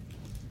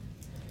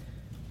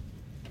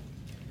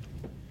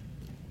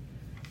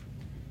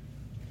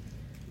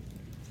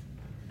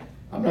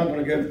 I'm not going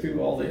to go through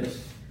all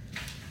this.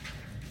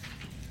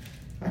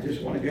 I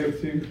just want to go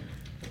through.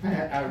 I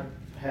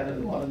had a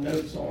lot of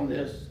notes on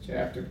this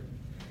chapter.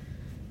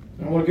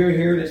 I want to go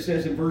here, and it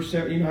says in verse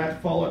 7, you don't have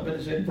to follow it, but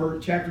it's in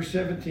chapter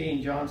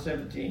 17, John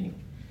 17.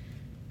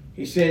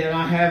 He said, "And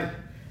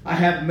I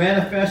have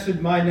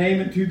manifested my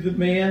name unto the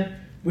man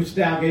which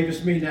thou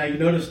gavest me." Now you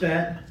notice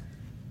that?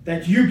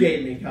 That you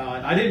gave me,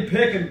 God. I didn't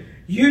pick him.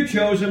 You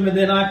chose him, and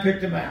then I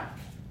picked him out.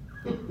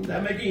 Does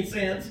that make any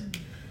sense?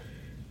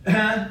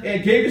 "And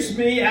gavest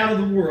me out of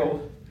the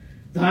world.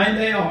 Thine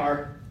they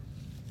are,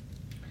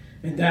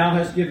 and thou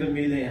hast given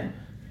me them,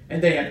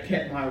 and they have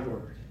kept my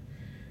word.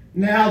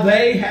 Now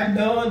they have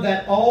known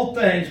that all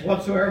things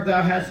whatsoever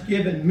thou hast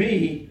given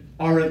me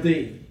are of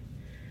thee.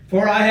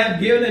 For I have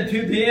given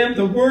unto them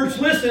the words,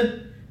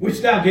 listen,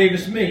 which thou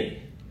gavest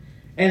me,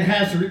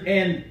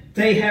 and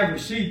they have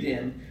received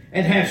them,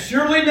 and have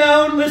surely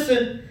known,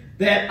 listen,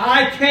 that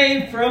I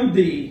came from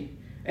thee,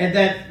 and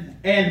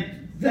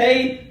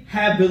they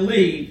have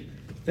believed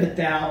that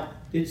thou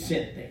didst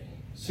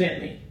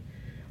sent me.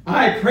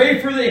 I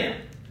pray for them.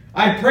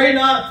 I pray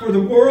not for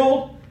the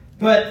world,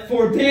 but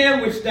for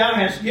them which thou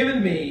hast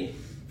given me,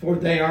 for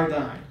they are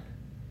thine.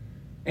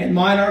 And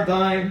mine are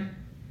thine,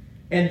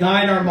 and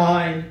thine are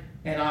mine,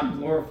 and I'm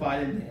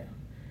glorified in them.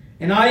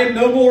 And I am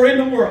no more in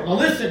the world. Now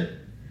listen,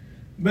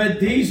 but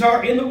these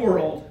are in the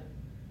world,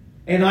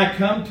 and I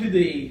come to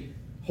thee,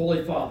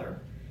 Holy Father.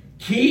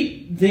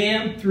 Keep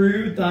them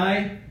through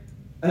thy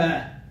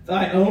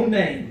own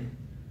name,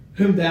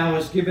 whom thou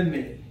hast given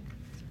me,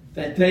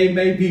 that they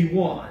may be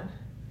one,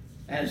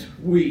 as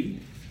we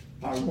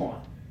are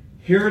one.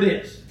 Here it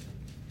is.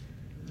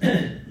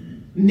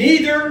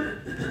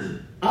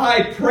 Neither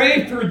I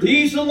pray for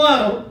these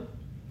alone,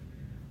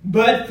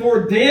 but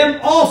for them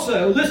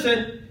also,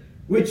 listen,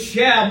 which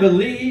shall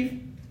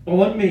believe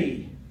on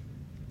me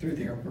through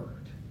their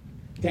word.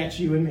 That's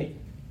you and me.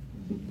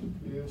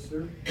 Yes,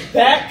 sir.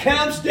 That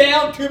comes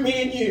down to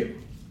me and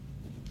you.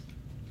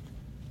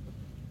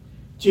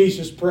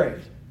 Jesus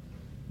prayed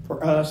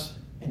for us,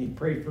 and he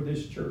prayed for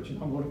this church.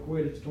 And I'm going to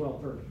quit. It's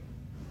 12:30.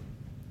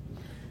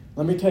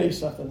 Let me tell you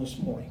something this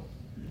morning.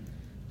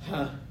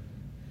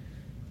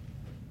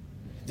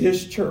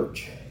 This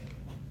church,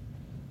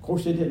 of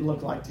course, it didn't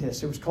look like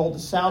this. It was called the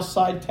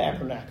Southside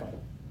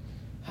Tabernacle.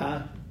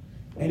 And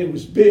it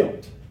was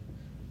built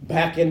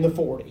back in the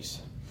 40s.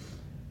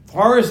 As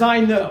far as I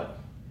know,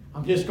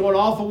 I'm just going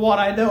off of what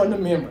I know in the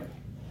memory.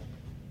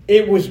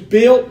 It was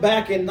built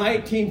back in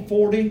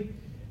 1940,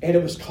 and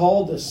it was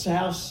called the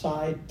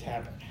Southside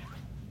Tabernacle.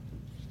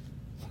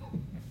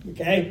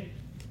 Okay?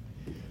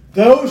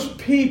 Those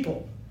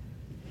people,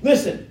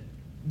 listen,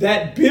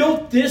 that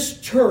built this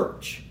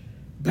church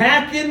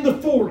back in the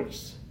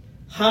 40s,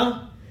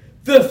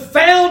 the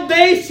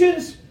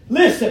foundations,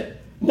 listen,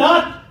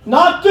 not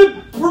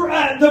the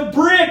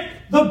brick,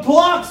 the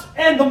blocks,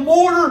 and the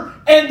mortar,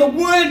 and the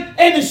wood,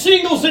 and the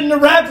shingles, and the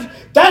rafters.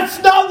 That's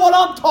not what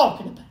I'm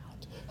talking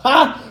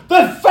about.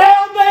 The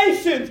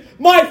foundations,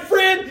 my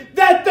friend,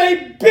 that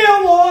they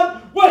built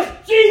on was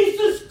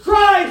Jesus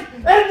Christ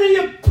and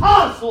the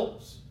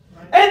apostles.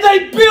 And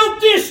they built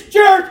this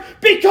church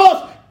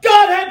because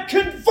God had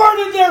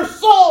converted their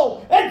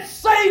soul and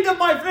saved them,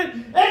 my friend.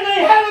 And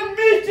they had a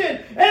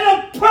mission and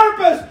a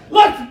purpose.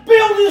 Let's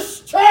build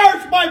this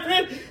church, my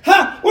friend,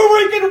 where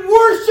we can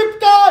worship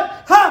God,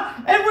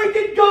 and we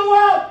can go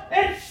out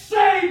and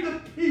save the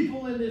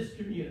people in this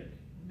community.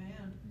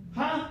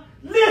 Amen.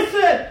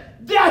 Listen,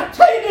 I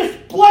tell you, this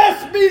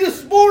blessed me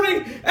this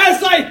morning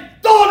as I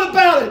thought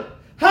about it.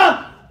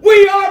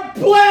 We are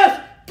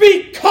blessed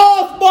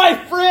because, my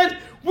friend,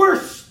 we're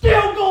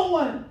still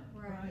going.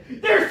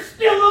 Right. There's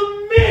still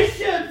a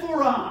mission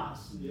for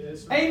us.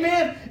 Yes,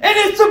 amen. And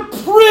it's a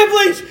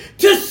privilege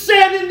to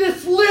sit in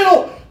this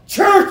little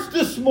church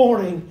this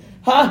morning.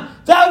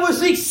 That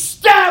was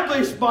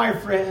established, my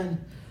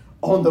friend,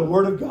 on the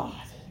Word of God.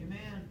 Amen.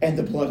 And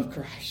the blood of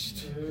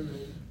Christ.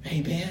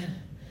 Amen.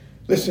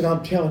 Listen,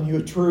 I'm telling you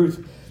a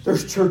truth.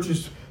 There's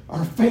churches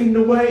are fading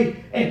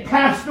away and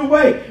passing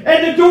away,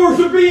 and the doors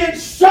are being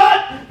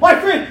shut, my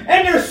friend,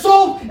 and they're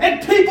sold,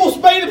 and people's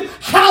made of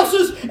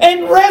houses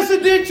and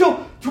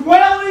residential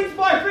dwellings,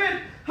 my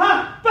friend,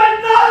 but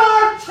not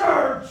our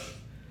church.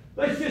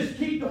 Let's just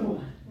keep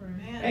going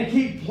and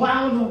keep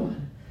plowing on.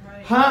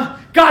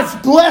 God's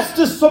blessed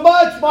us so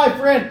much, my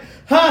friend.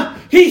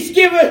 He's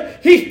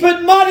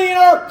put money in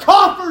our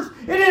coffers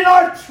and in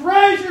our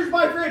treasures,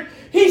 my friend.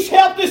 He's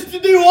helped us to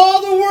do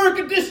all the work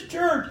at this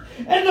church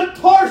and the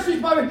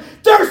parsonage, my friend.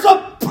 There's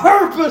a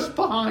purpose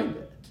behind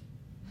it.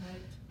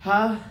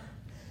 And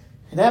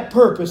that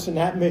purpose and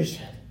that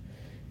mission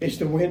is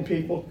to win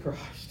people to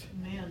Christ.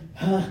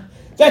 Amen.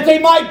 That they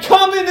might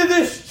come into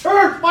this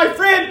church, my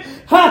friend,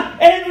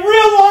 and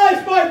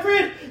realize, my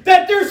friend,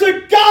 that there's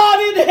a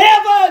God in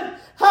heaven,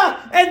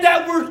 and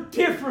that we're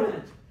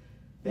different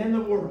than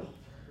the world.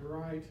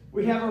 Right.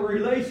 We have a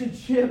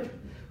relationship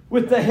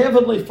with the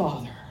Heavenly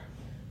Father,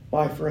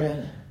 my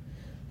friend.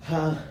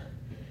 And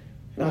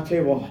I'll tell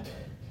you what,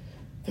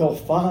 they'll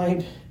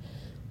find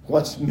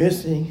what's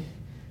missing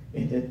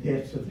in the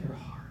depths of their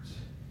hearts.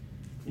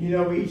 You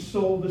know, each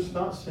soul that's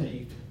not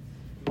saved,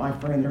 my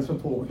friend, there's a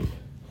void.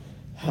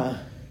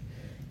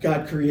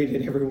 God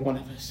created every one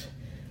of us.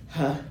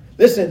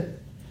 Listen,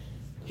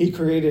 He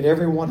created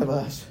every one of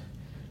us.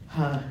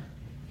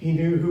 He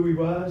knew who we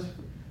was.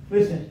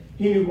 Listen,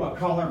 He knew what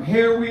color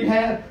hair we'd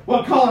have,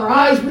 what color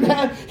eyes we'd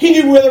have. He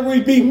knew whether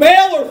we'd be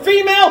male or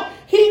female.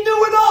 He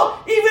knew it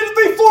all. Even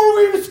before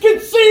we was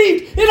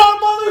conceived in our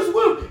mother's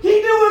womb,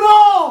 He knew it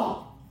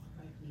all.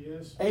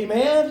 Yes.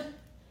 Amen?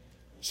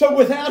 So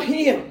without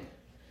Him,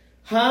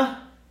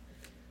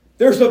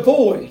 there's a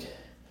void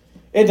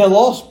in the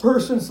lost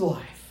person's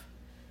life.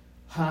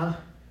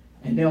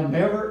 And they'll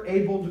never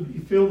able to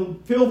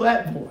fill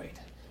that void.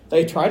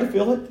 They try to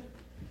fill it.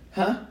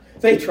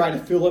 They try to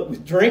fill it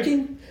with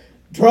drinking,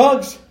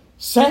 drugs,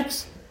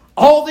 sex,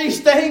 all these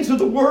things of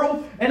the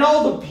world and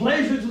all the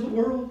pleasures of the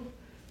world.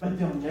 But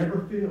they'll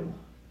never feel,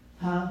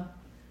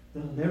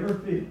 they'll never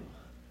feel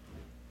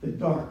the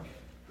dark,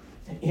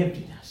 the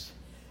emptiness,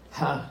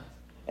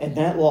 and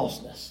that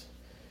lostness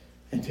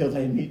until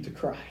they meet the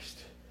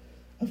Christ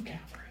of Calvary.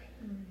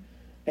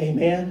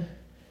 Amen.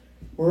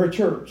 We're a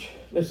church.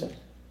 Listen,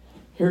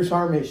 here's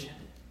our mission: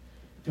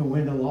 to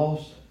win the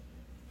lost to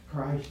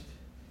Christ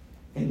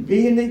and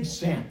be an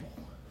example,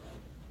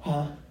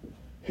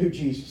 who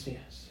Jesus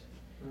is.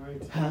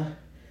 Right.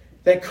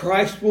 That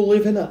Christ will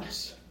live in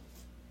us,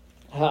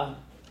 by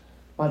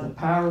the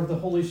power of the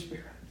Holy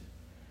Spirit.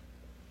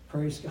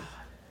 Praise God.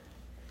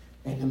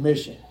 And the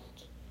mission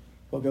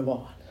will go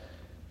on.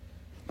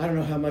 I don't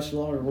know how much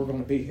longer we're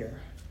going to be here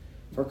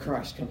before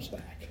Christ comes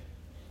back.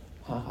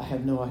 I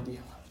have no idea.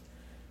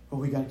 But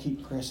we got to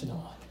keep pressing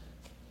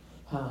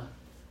on.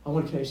 I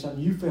want to tell you something.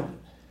 You felt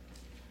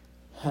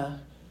it.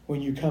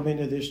 When you come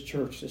into this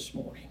church this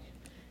morning,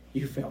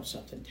 you felt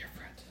something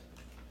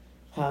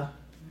different.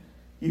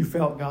 You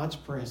felt God's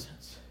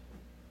presence.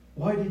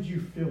 Why did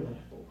you feel that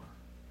for?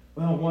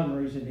 Well, one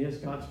reason is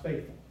God's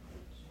faithful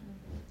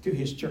to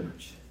His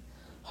church.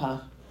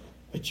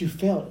 But you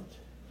felt it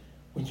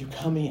when you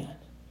come in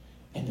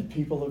and the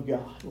people of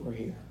God were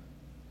here.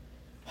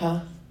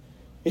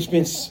 It's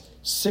been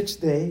 6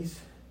 days.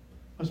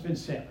 It's been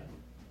 7.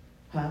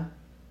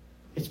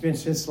 It's been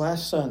since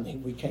last Sunday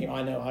we came.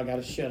 I know, I got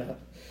to shut up.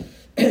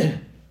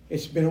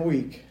 It's been a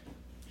week.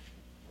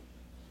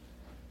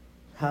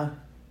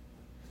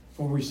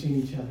 Before we've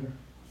seen each other.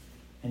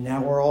 And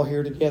now we're all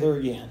here together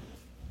again.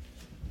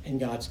 And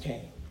God's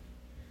came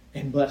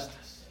and blessed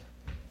us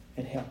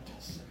and helped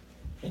us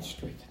and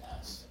strengthened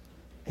us.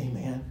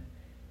 Amen.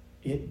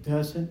 It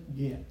doesn't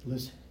get,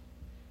 listen,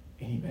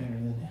 any better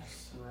than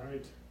this.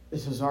 Right.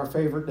 This is our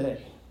favorite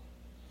day.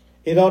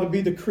 It ought to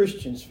be the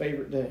Christian's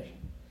favorite day.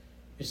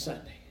 It's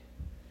Sunday.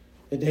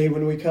 The day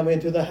when we come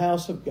into the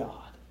house of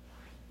God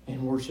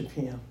and worship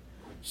Him.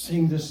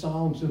 Sing the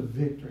songs of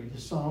victory, the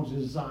songs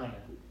of Zion.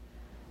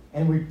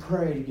 And we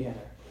pray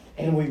together.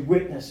 And we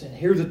witness and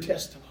hear the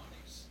testimonies.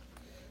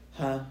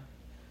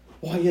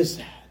 Why is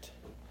that?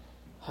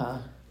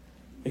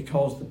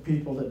 Because the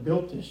people that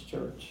built this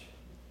church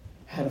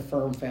had a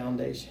firm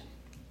foundation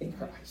in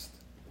Christ.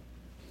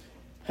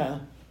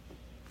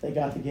 They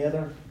got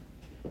together.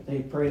 They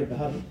prayed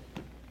about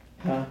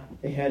it.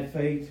 They had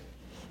faith.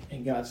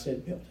 And God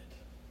said, build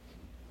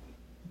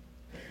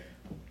it.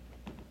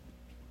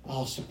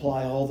 I'll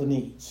supply all the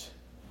needs.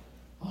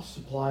 I'll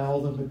supply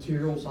all the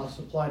materials. I'll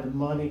supply the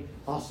money.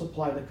 I'll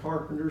supply the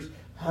carpenters.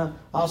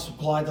 I'll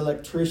supply the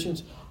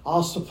electricians.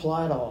 I'll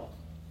supply it all.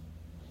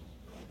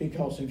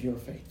 Because of your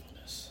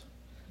faithfulness.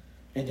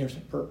 And there's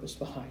a purpose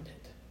behind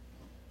it.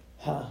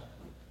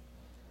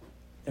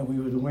 That we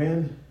would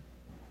win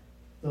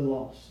the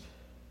lost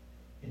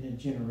in a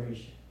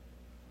generation.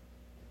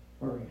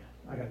 Where are we at?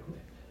 I got to quit.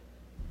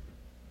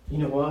 You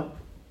know what?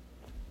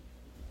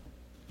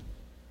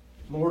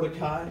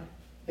 Mordecai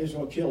is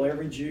going to kill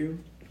every Jew.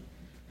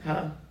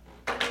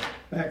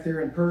 Back there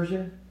in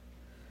Persia,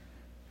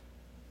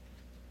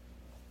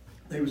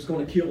 they was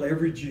going to kill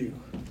every Jew.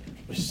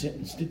 Was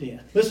sentenced to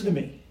death. Listen to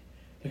me.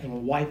 They're going to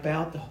wipe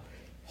out the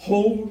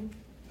whole,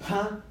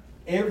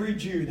 every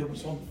Jew that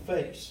was on the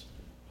face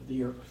of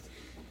the earth.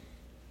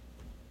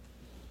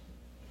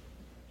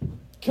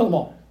 Kill them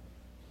all.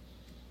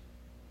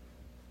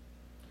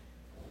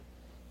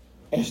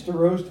 Esther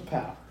rose to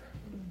power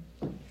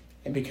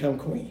and become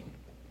queen.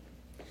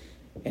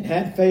 And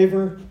had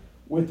favor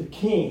with the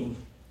king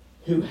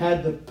who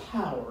had the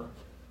power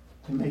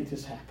to make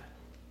this happen.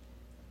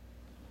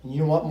 And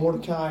you know what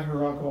Mordecai,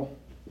 her uncle,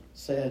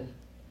 said,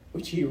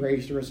 which he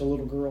raised her as a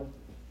little girl?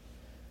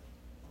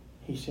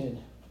 He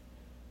said,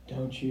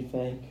 don't you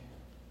think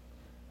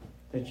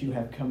that you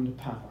have come to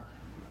power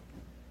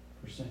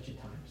for such a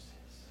time as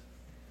this?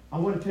 I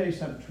want to tell you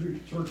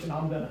something, church, and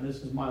I'm done.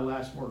 This is my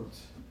last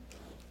words.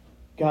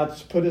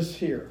 God's put us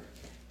here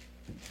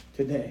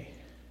today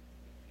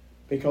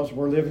because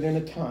we're living in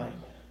a time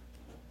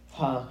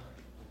that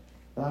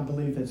I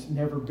believe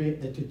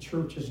that the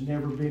church has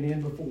never been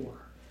in before.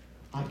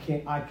 I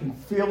can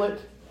feel it,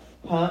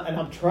 and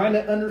I'm trying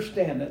to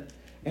understand it,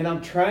 and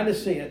I'm trying to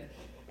see it,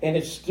 and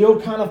it's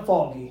still kind of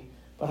foggy,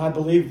 but I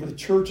believe the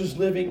church is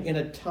living in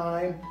a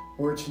time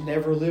where it's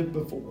never lived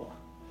before.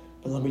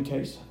 But let me tell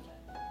you something.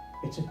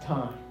 It's a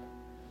time,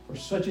 for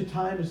such a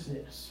time as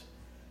this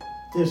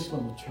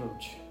little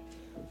church,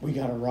 we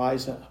got to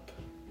rise up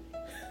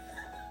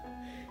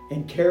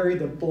and carry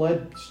the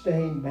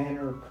blood-stained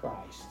banner of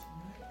Christ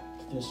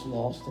to this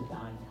lost and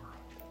dying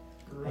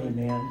world.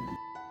 Amen.